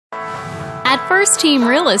At First Team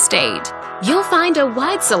Real Estate, you'll find a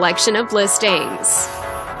wide selection of listings.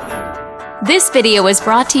 This video is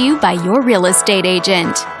brought to you by your real estate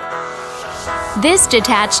agent. This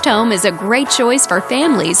detached home is a great choice for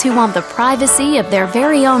families who want the privacy of their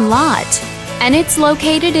very own lot, and it's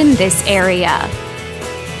located in this area.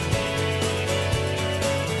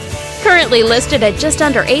 Currently listed at just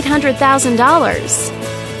under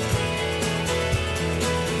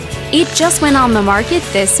 $800,000. It just went on the market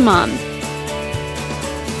this month.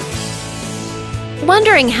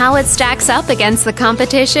 Wondering how it stacks up against the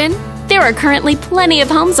competition? There are currently plenty of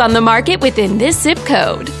homes on the market within this zip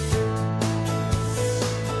code.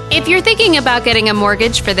 If you're thinking about getting a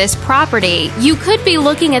mortgage for this property, you could be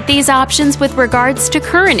looking at these options with regards to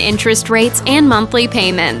current interest rates and monthly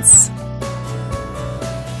payments.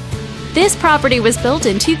 This property was built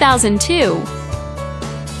in 2002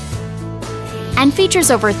 and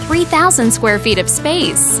features over 3,000 square feet of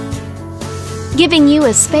space, giving you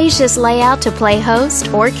a spacious layout to play host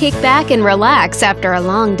or kick back and relax after a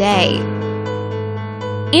long day.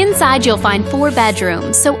 Inside, you'll find 4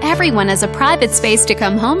 bedrooms, so everyone has a private space to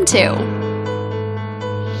come home to,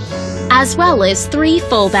 as well as 3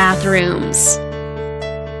 full bathrooms.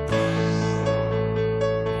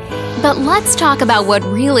 But let's talk about what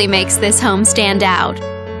really makes this home stand out.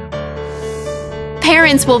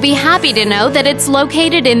 Parents will be happy to know that it's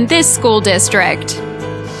located in this school district.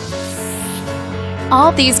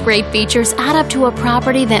 All these great features add up to a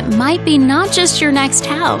property that might be not just your next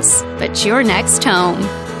house, but your next home.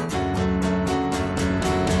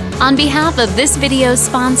 On behalf of this video's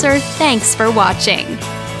sponsor, thanks for watching.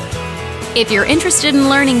 If you're interested in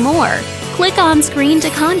learning more, click on screen to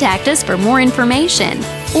contact us for more information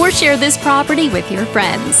or share this property with your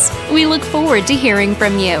friends. We look forward to hearing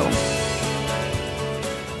from you.